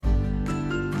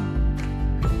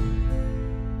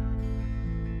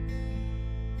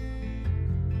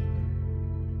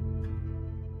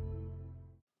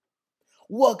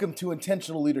Welcome to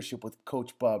Intentional Leadership with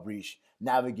Coach Bob Reish,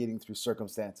 navigating through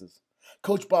circumstances.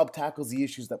 Coach Bob tackles the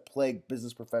issues that plague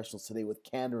business professionals today with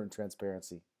candor and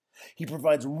transparency. He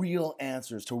provides real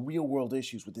answers to real-world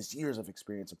issues with his years of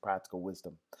experience and practical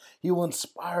wisdom. He will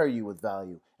inspire you with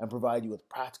value and provide you with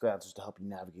practical answers to help you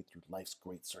navigate through life's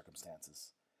great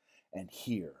circumstances. And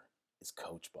here is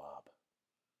Coach Bob.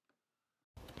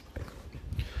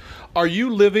 Are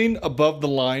you living above the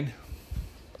line?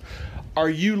 Are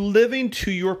you living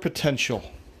to your potential?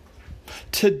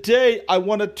 Today, I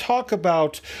want to talk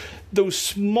about those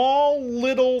small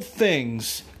little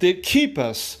things that keep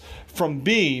us from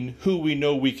being who we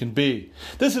know we can be.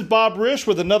 This is Bob Reish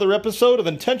with another episode of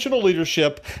Intentional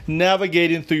Leadership,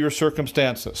 Navigating Through Your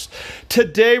Circumstances.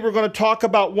 Today, we're going to talk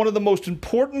about one of the most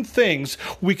important things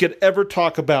we could ever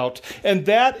talk about, and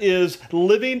that is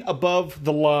living above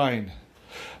the line.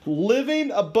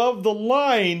 Living above the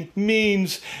line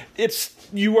means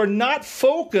you are not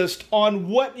focused on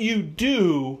what you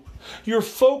do, you're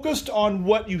focused on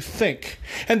what you think.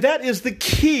 And that is the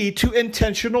key to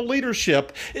intentional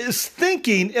leadership, is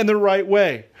thinking in the right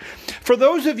way. For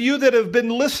those of you that have been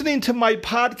listening to my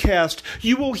podcast,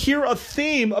 you will hear a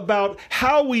theme about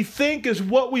how we think is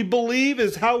what we believe,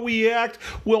 is how we act,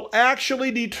 will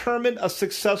actually determine a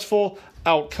successful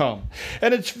outcome.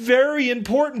 And it's very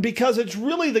important because it's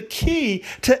really the key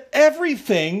to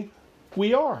everything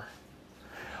we are.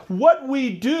 What we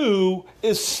do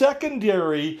is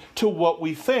secondary to what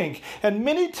we think. And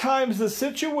many times the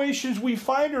situations we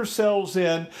find ourselves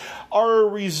in are a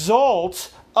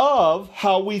result of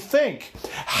how we think.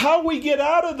 How we get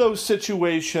out of those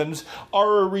situations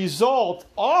are a result,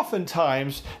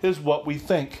 oftentimes, is what we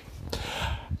think.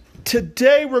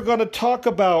 Today, we're going to talk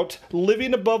about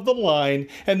living above the line,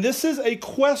 and this is a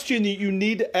question that you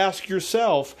need to ask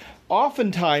yourself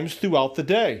oftentimes throughout the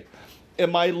day.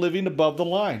 Am I living above the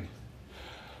line?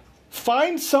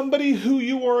 Find somebody who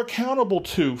you are accountable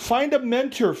to. Find a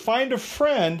mentor, find a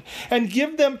friend, and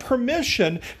give them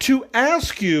permission to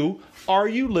ask you, are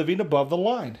you living above the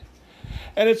line?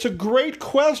 And it's a great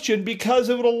question because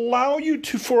it would allow you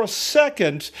to, for a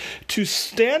second, to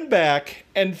stand back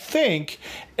and think,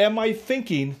 am I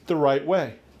thinking the right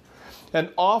way?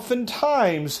 And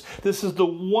oftentimes, this is the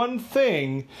one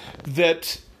thing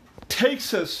that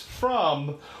takes us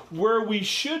from where we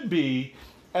should be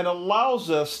and allows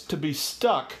us to be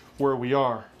stuck where we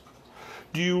are.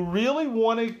 Do you really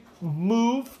want to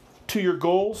move to your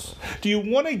goals? Do you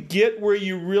want to get where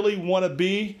you really want to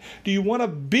be? Do you want to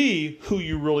be who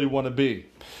you really want to be?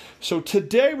 So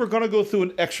today we're going to go through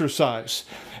an exercise.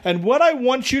 And what I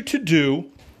want you to do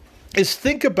is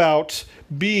think about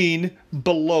being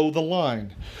below the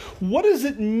line. What does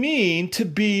it mean to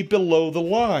be below the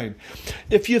line?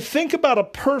 If you think about a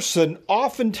person,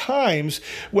 oftentimes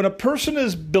when a person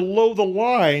is below the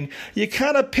line, you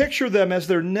kind of picture them as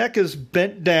their neck is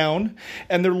bent down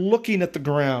and they're looking at the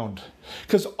ground.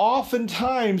 Because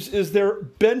oftentimes is they're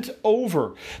bent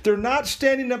over. They're not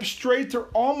standing up straight, they're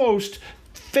almost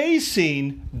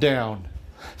facing down.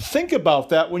 Think about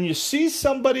that. When you see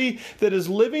somebody that is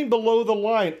living below the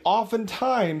line,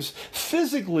 oftentimes,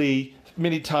 physically,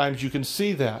 many times you can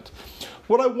see that.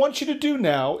 What I want you to do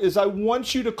now is I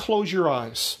want you to close your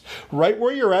eyes right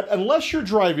where you're at, unless you're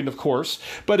driving, of course.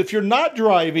 But if you're not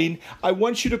driving, I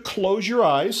want you to close your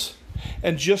eyes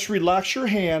and just relax your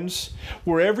hands.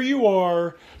 Wherever you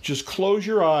are, just close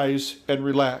your eyes and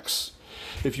relax.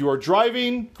 If you are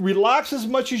driving, relax as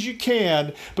much as you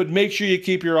can, but make sure you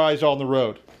keep your eyes on the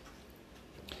road.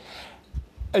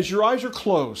 As your eyes are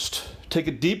closed, take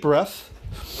a deep breath.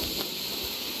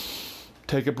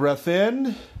 Take a breath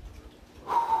in.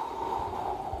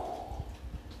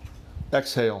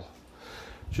 Exhale.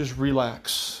 Just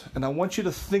relax. And I want you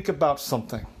to think about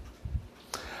something.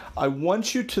 I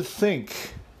want you to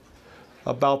think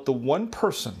about the one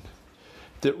person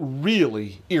that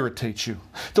really irritates you.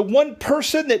 The one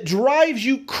person that drives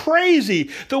you crazy.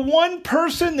 The one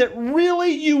person that really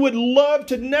you would love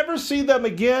to never see them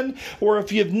again, or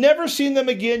if you've never seen them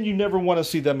again, you never want to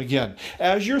see them again.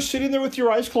 As you're sitting there with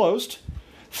your eyes closed,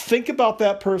 think about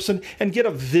that person and get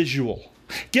a visual.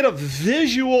 Get a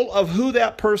visual of who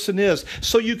that person is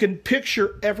so you can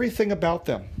picture everything about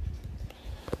them.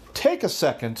 Take a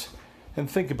second and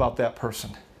think about that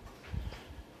person.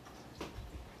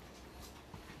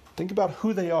 Think about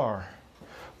who they are,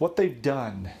 what they've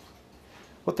done,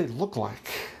 what they look like,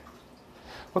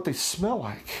 what they smell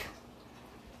like,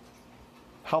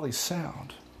 how they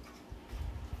sound.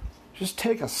 Just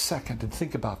take a second and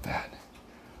think about that.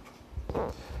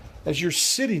 As you're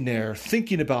sitting there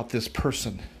thinking about this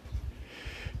person,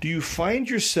 do you find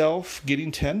yourself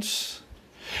getting tense?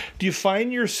 Do you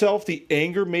find yourself the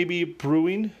anger maybe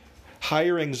brewing,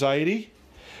 higher anxiety?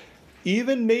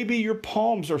 Even maybe your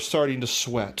palms are starting to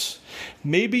sweat.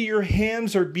 Maybe your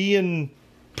hands are being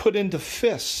put into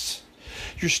fists.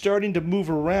 You're starting to move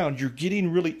around. You're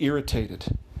getting really irritated.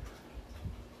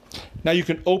 Now you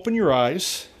can open your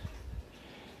eyes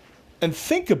and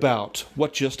think about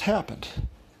what just happened.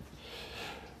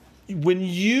 When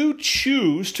you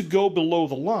choose to go below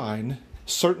the line,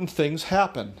 certain things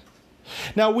happen.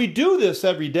 Now, we do this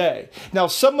every day. Now,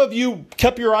 some of you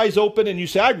kept your eyes open and you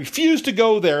say, I refuse to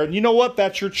go there. And you know what?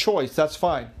 That's your choice. That's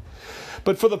fine.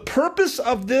 But for the purpose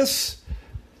of this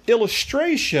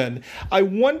illustration, I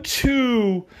want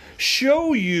to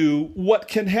show you what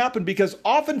can happen, because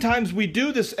oftentimes we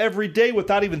do this every day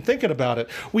without even thinking about it.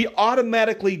 We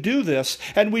automatically do this,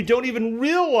 and we don't even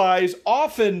realize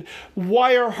often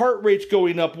why our heart rate's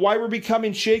going up, why we're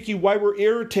becoming shaky, why we're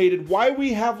irritated, why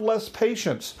we have less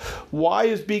patience. Why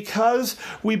is because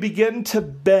we begin to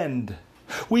bend.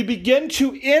 We begin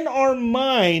to, in our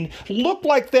mind, look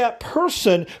like that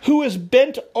person who is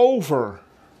bent over.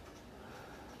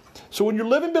 So when you're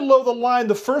living below the line,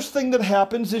 the first thing that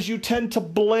happens is you tend to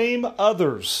blame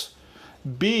others.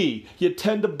 B, you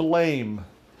tend to blame.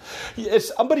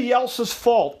 It's somebody else's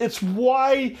fault. It's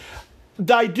why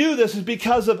I do this is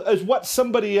because of what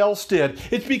somebody else did.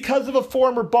 It's because of a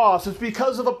former boss. It's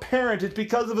because of a parent. It's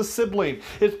because of a sibling.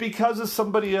 It's because of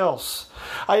somebody else.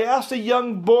 I asked a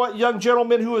young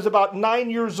gentleman who was about 9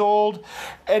 years old,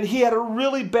 and he had a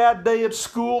really bad day at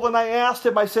school. And I asked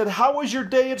him, I said, how was your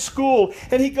day at school?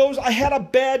 And he goes, I had a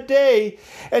bad day.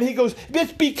 And he goes,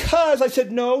 it's because. I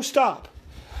said, no, stop.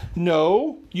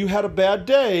 No, you had a bad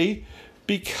day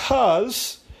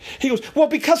because. He goes, well,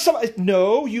 because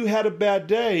no, you had a bad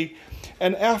day.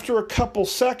 And after a couple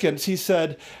seconds, he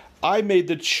said, I made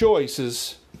the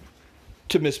choices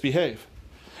to misbehave.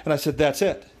 And I said, that's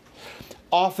it.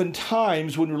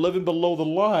 Oftentimes, when we're living below the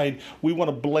line, we want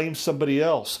to blame somebody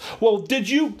else. Well, did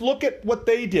you look at what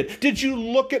they did? Did you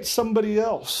look at somebody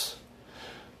else?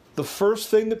 The first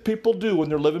thing that people do when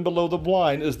they're living below the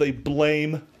line is they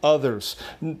blame others.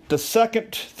 The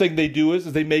second thing they do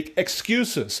is they make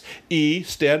excuses. E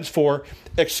stands for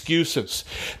excuses.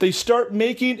 They start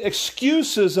making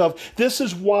excuses of, this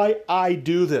is why I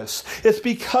do this. It's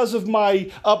because of my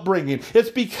upbringing. It's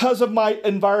because of my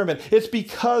environment. It's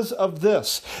because of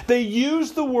this. They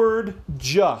use the word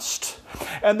just.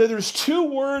 And then there's two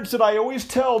words that I always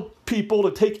tell people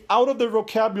to take out of their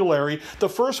vocabulary. The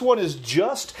first one is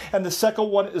just, and the second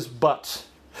one is but.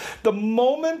 The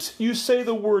moment you say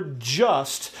the word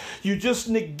just, you just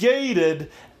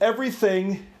negated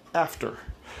everything after.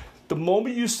 The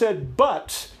moment you said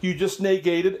but, you just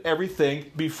negated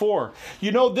everything before.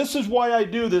 You know, this is why I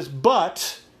do this,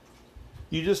 but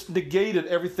you just negated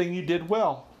everything you did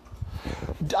well.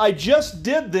 I just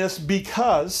did this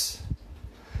because.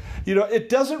 You know, it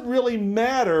doesn't really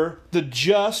matter the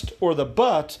just or the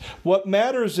but. What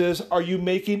matters is, are you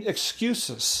making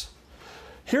excuses?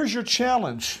 Here's your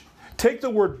challenge. Take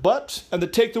the word but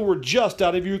and take the word just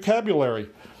out of your vocabulary.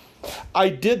 I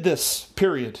did this,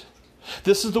 period.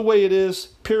 This is the way it is,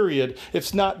 period.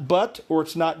 It's not but or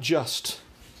it's not just.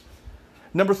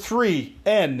 Number 3,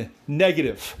 N,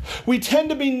 negative. We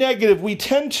tend to be negative. We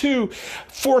tend to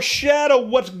foreshadow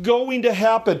what's going to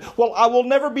happen. Well, I will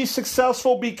never be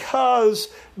successful because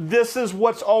this is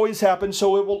what's always happened,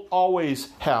 so it will always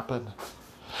happen.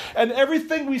 And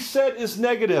everything we said is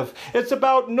negative. It's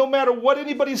about no matter what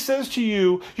anybody says to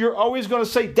you, you're always going to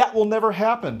say, that will never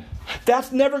happen.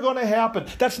 That's never going to happen.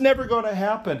 That's never going to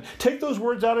happen. Take those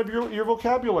words out of your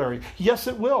vocabulary. Yes,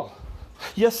 it will.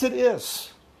 Yes, it is.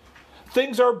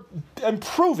 Things are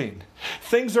improving.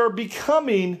 Things are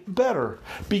becoming better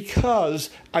because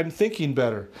I'm thinking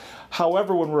better.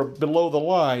 However, when we're below the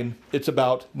line, it's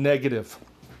about negative.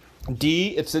 D,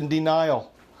 it's in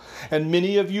denial. And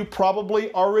many of you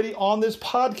probably already on this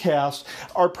podcast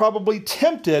are probably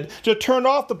tempted to turn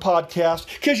off the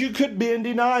podcast because you could be in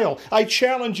denial. I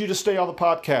challenge you to stay on the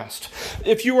podcast.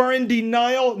 If you are in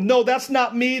denial, no, that's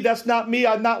not me. That's not me.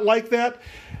 I'm not like that.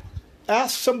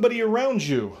 Ask somebody around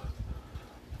you.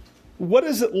 What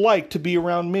is it like to be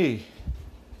around me?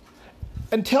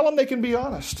 And tell them they can be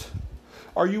honest.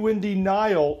 Are you in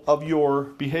denial of your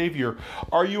behavior?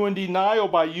 Are you in denial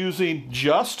by using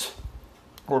just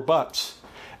or but?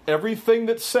 Everything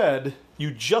that's said,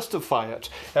 you justify it.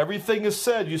 Everything is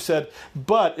said, you said,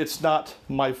 but it's not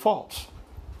my fault.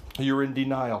 You're in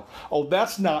denial. Oh,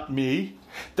 that's not me.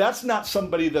 That's not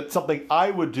something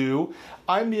I would do.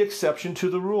 I'm the exception to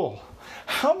the rule.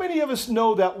 How many of us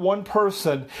know that one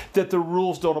person that the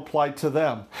rules don't apply to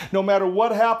them? No matter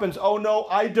what happens, oh no,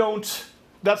 I don't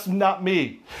That's not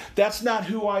me. That's not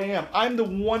who I am. I'm the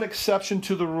one exception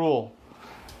to the rule.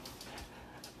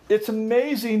 It's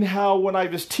amazing how when I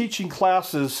was teaching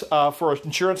classes for an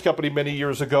insurance company many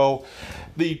years ago,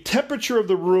 the temperature of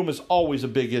the room is always a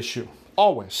big issue.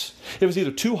 Always. It was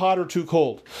either too hot or too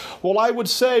cold. Well, I would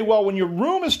say, well, when your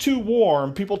room is too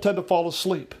warm, people tend to fall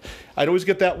asleep. I'd always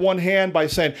get that one hand by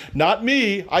saying, not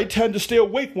me, I tend to stay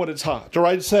awake when it's hot. Or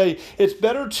I'd say, it's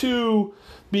better to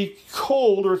be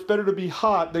cold or it's better to be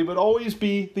hot. They would always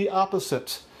be the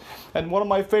opposite. And one of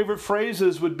my favorite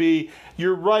phrases would be,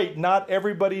 you're right, not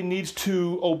everybody needs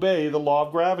to obey the law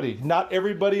of gravity. Not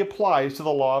everybody applies to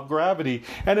the law of gravity.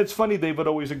 And it's funny, they would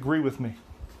always agree with me.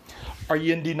 Are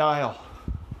you in denial?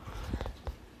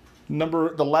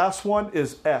 The last one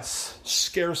is S,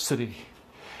 scarcity.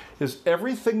 Is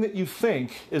everything that you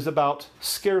think is about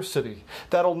scarcity.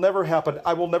 That'll never happen.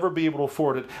 I will never be able to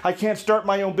afford it. I can't start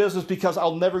my own business because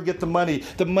I'll never get the money.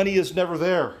 The money is never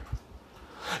there.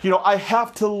 I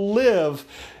have to live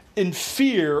in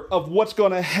fear of what's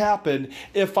going to happen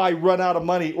if I run out of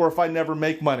money or if I never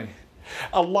make money.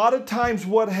 A lot of times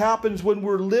what happens when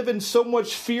we're living so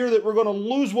much fear that we're going to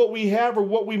lose what we have or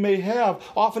what we may have,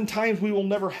 oftentimes we will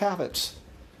never have it.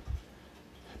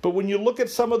 But when you look at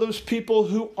some of those people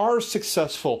who are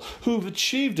successful, who've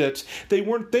achieved it, they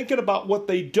weren't thinking about what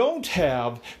they don't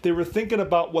have. They were thinking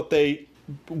about what they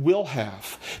will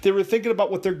have. They were thinking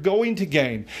about what they're going to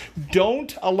gain.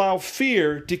 Don't allow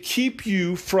fear to keep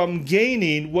you from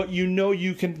gaining what you know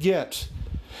you can get.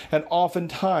 And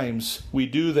oftentimes we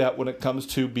do that when it comes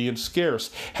to being scarce,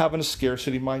 having a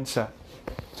scarcity mindset.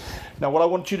 Now what I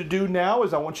want you to do now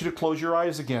is I want you to close your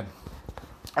eyes again.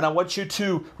 And I want you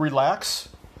to relax.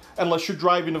 Unless you're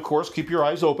driving, of course, keep your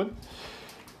eyes open.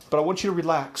 But I want you to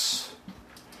relax.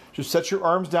 Just set your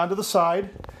arms down to the side.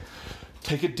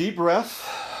 Take a deep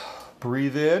breath.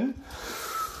 Breathe in.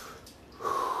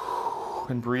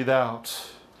 And breathe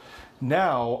out.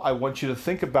 Now I want you to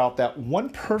think about that one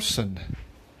person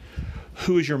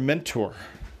who is your mentor,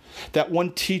 that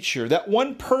one teacher, that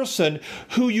one person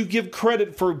who you give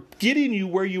credit for getting you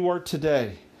where you are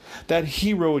today, that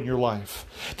hero in your life,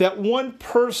 that one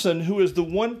person who is the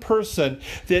one person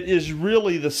that is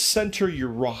really the center of your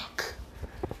rock.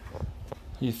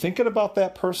 Are you thinking about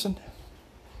that person?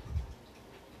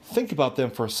 Think about them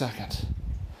for a second.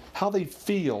 How they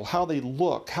feel, how they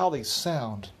look, how they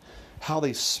sound, how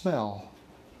they smell,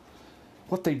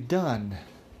 what they've done.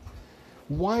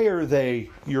 Why are they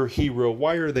your hero?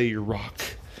 Why are they your rock?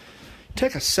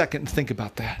 Take a second and think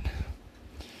about that.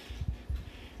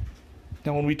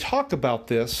 Now, when we talk about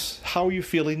this, how are you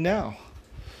feeling now?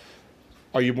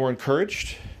 Are you more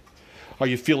encouraged? Are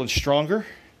you feeling stronger?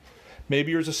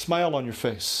 Maybe there's a smile on your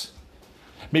face.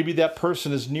 Maybe that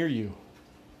person is near you.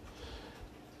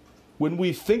 When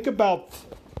we think about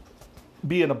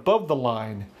being above the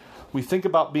line, we think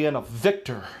about being a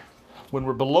victor. When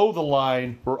we're below the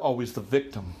line, we're always the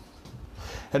victim.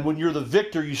 And when you're the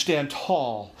victor, you stand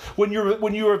tall. When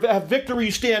you have victory,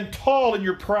 you stand tall and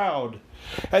you're proud.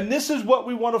 And this is what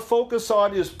we want to focus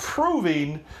on, is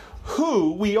proving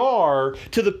who we are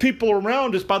to the people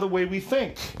around us by the way we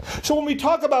think. So when we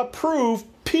talk about prove,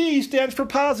 P stands for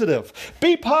positive.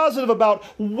 Be positive about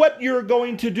what you're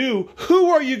going to do, who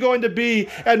are you going to be,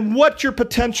 and what your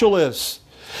potential is.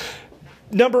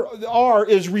 Number R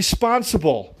is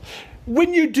responsible.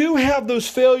 When you do have those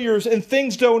failures and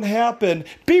things don't happen,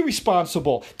 be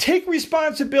responsible. Take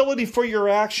responsibility for your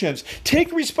actions.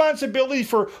 Take responsibility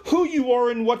for who you are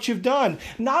and what you've done.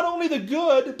 Not only the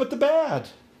good, but the bad.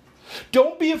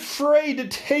 Don't be afraid to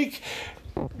take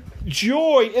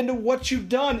joy into what you've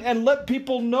done and let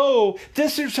people know,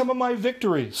 this are some of my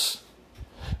victories.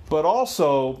 But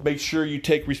also make sure you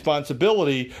take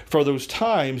responsibility for those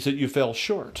times that you fell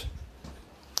short.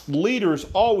 Leaders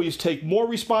always take more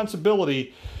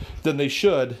responsibility than they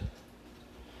should.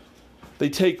 They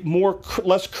take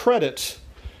less credit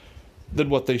than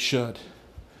what they should.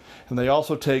 And they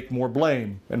also take more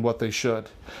blame than what they should.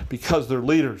 Because they're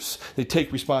leaders, they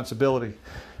take responsibility.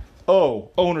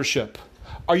 O, ownership.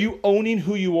 Are you owning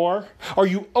who you are? Are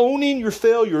you owning your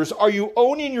failures? Are you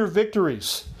owning your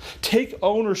victories? Take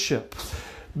ownership.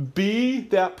 Be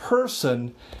that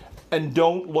person and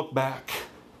don't look back.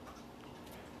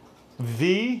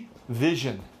 V,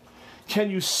 vision.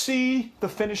 Can you see the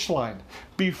finish line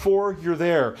before you're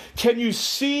there? Can you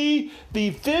see the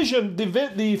vision,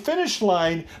 the finish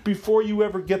line before you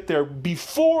ever get there,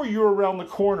 before you're around the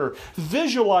corner?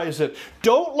 Visualize it.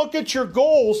 Don't look at your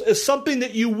goals as something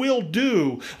that you will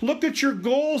do. Look at your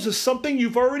goals as something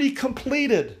you've already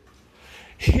completed.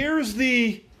 Here's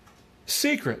the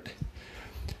secret.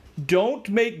 Don't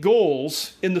make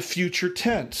goals in the future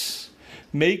tense.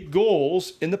 make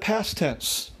goals in the past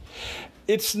tense.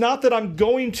 It's not that I'm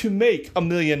going to make $1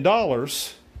 million.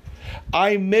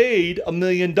 I made $1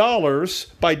 million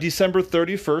by December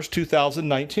 31st,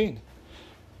 2019.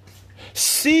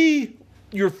 See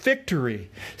your victory.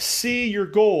 See your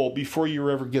goal before you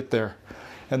ever get there.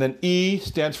 And then E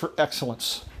stands for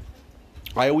excellence.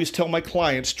 I always tell my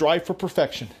clients, strive for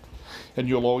perfection, and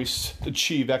you'll always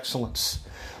achieve excellence.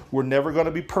 We're never going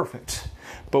to be perfect,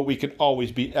 but we can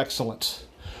always be excellent.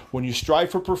 When you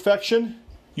strive for perfection,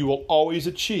 you will always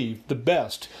achieve the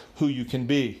best who you can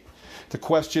be. The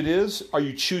question is, are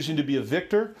you choosing to be a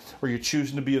victor, or are you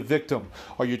choosing to be a victim?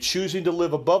 Are you choosing to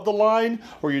live above the line,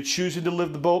 or are you choosing to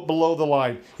live below the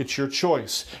line? It's your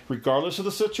choice. Regardless of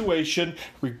the situation,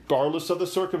 regardless of the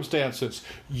circumstances,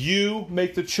 you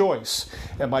make the choice.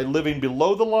 Am I living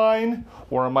below the line,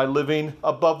 or am I living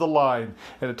above the line?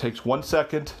 And it takes 1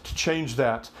 second to change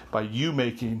that by you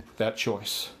making that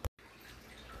choice.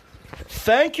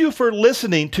 Thank you for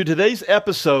listening to today's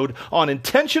episode on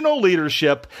intentional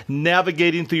leadership,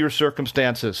 navigating through your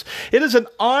circumstances. It is an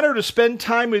honor to spend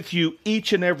time with you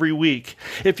each and every week.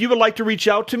 If you would like to reach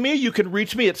out to me, you can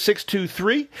reach me at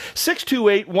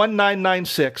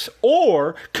 623-628-1996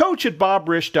 or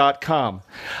coach@bobrish.com.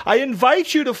 I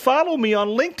invite you to follow me on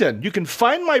LinkedIn. You can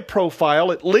find my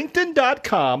profile at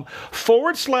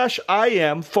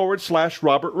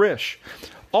linkedin.com/IM/Robert Risch.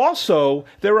 Also,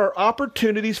 there are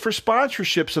opportunities for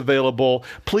sponsorships available.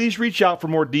 Please reach out for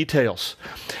more details.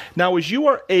 Now, as you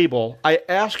are able, I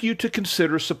ask you to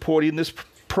consider supporting this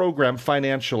program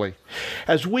financially.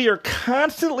 As we are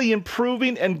constantly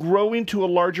improving and growing to a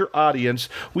larger audience,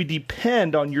 we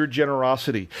depend on your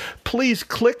generosity. Please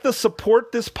click the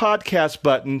support this podcast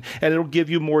button and it'll give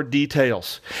you more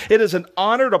details. It is an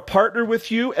honor to partner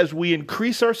with you as we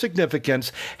increase our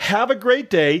significance. Have a great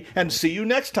day and see you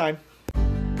next time.